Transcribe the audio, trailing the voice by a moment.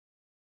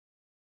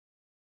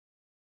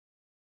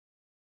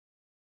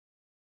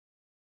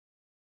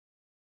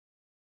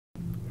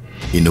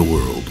In a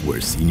world where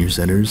senior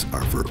centers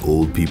are for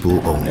old people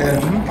only,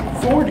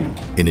 40.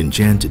 An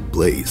enchanted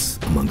place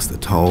amongst the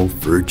tall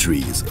fir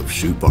trees of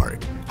Shoot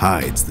Park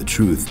hides the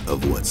truth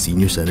of what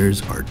senior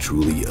centers are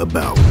truly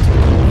about.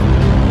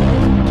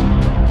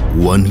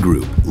 One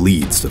group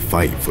leads to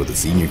fight for the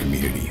senior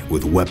community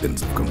with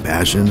weapons of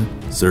compassion,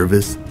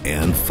 service,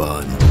 and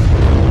fun.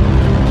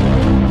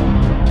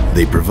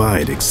 They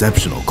provide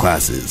exceptional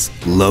classes,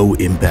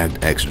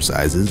 low-impact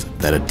exercises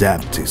that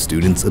adapt to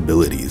students'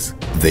 abilities.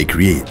 They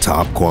create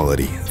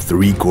top-quality,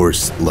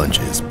 3-course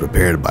lunches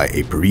prepared by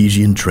a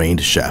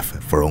Parisian-trained chef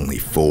for only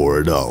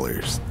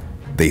 $4.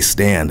 They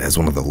stand as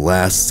one of the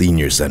last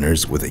senior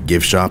centers with a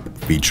gift shop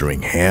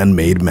featuring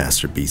handmade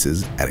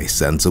masterpieces at a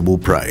sensible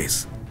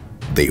price.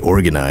 They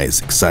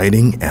organize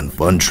exciting and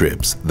fun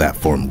trips that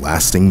form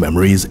lasting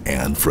memories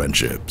and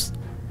friendships.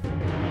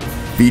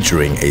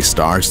 Featuring a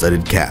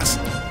star-studded cast,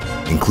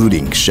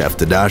 including Chef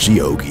Tadashi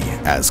Oki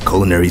as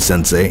Culinary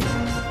Sensei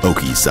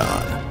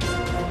Oki-san,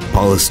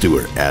 Paula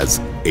Stewart as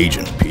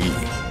Agent P,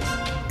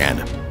 and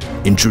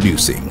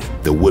introducing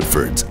the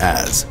Woodfords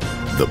as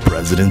the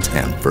President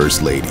and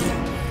First Lady.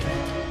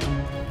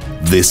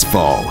 This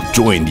fall,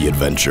 join the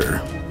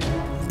adventure.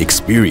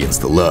 Experience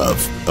the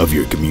love of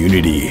your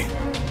community.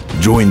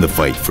 Join the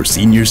fight for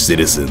senior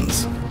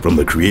citizens from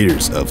the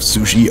creators of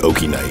Sushi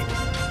Oki Night,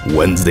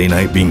 Wednesday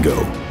Night Bingo,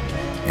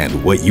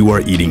 and what you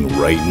are eating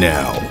right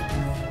now.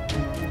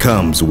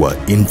 Comes what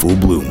In Full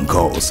Bloom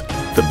calls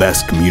the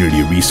best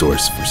community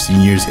resource for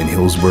seniors in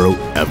Hillsboro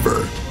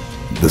ever.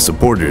 The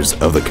supporters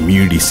of the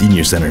Community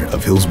Senior Center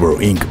of Hillsboro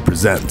Inc.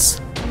 presents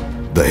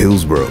the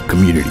Hillsboro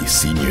Community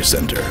Senior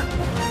Center.